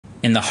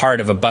in the heart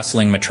of a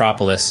bustling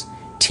metropolis,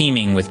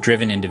 teeming with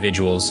driven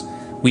individuals,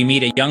 we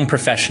meet a young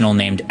professional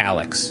named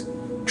Alex.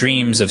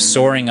 Dreams of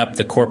soaring up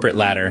the corporate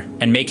ladder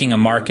and making a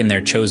mark in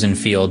their chosen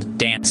field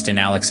danced in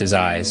Alex's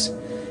eyes.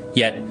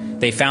 Yet,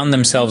 they found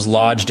themselves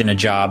lodged in a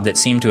job that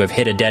seemed to have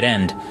hit a dead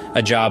end,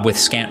 a job with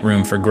scant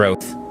room for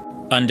growth.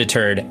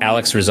 Undeterred,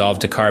 Alex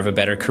resolved to carve a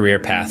better career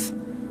path.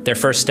 Their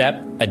first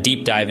step, a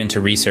deep dive into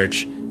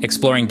research,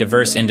 exploring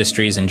diverse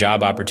industries and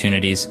job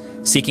opportunities,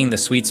 seeking the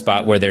sweet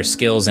spot where their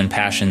skills and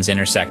passions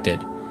intersected.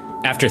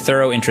 After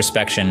thorough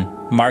introspection,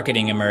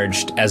 marketing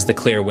emerged as the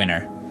clear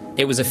winner.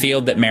 It was a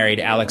field that married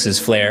Alex's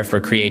flair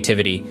for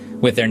creativity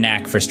with their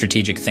knack for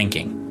strategic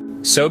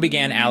thinking. So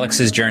began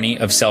Alex's journey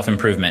of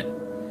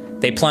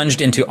self-improvement. They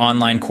plunged into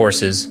online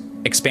courses,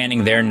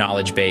 expanding their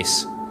knowledge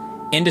base.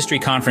 Industry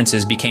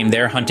conferences became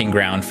their hunting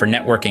ground for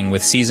networking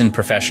with seasoned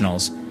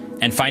professionals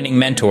and finding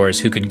mentors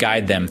who could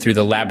guide them through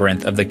the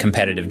labyrinth of the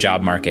competitive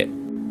job market.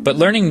 But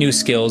learning new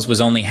skills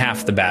was only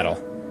half the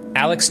battle.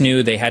 Alex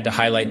knew they had to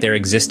highlight their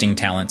existing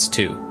talents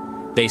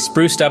too. They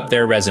spruced up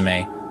their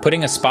resume,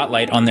 putting a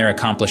spotlight on their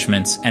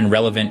accomplishments and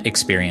relevant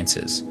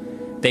experiences.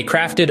 They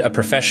crafted a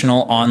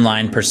professional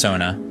online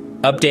persona,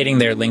 updating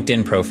their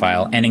LinkedIn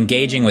profile and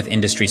engaging with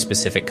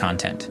industry-specific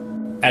content.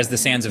 As the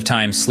sands of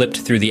time slipped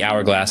through the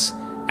hourglass,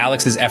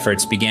 Alex's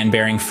efforts began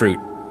bearing fruit.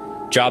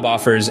 Job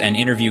offers and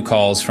interview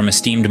calls from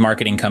esteemed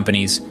marketing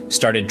companies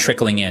started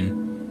trickling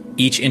in.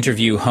 Each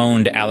interview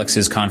honed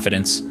Alex's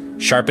confidence,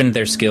 sharpened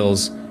their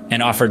skills,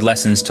 and offered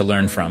lessons to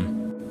learn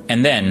from.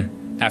 And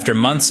then, after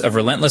months of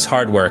relentless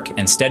hard work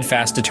and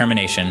steadfast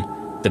determination,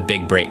 the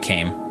big break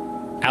came.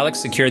 Alex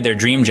secured their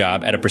dream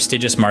job at a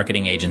prestigious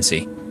marketing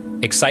agency.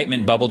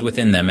 Excitement bubbled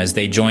within them as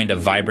they joined a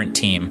vibrant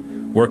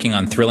team, working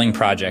on thrilling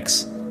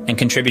projects and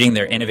contributing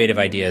their innovative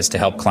ideas to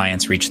help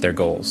clients reach their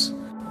goals.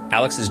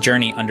 Alex's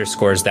journey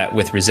underscores that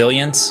with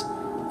resilience,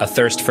 a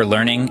thirst for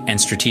learning, and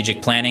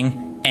strategic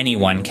planning,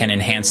 anyone can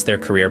enhance their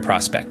career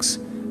prospects.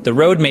 The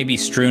road may be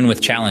strewn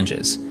with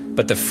challenges,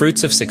 but the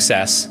fruits of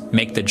success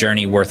make the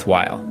journey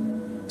worthwhile.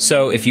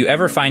 So, if you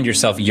ever find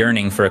yourself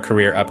yearning for a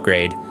career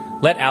upgrade,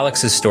 let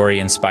Alex's story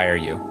inspire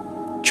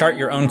you. Chart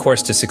your own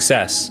course to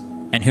success,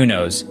 and who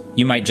knows,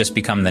 you might just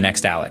become the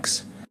next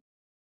Alex.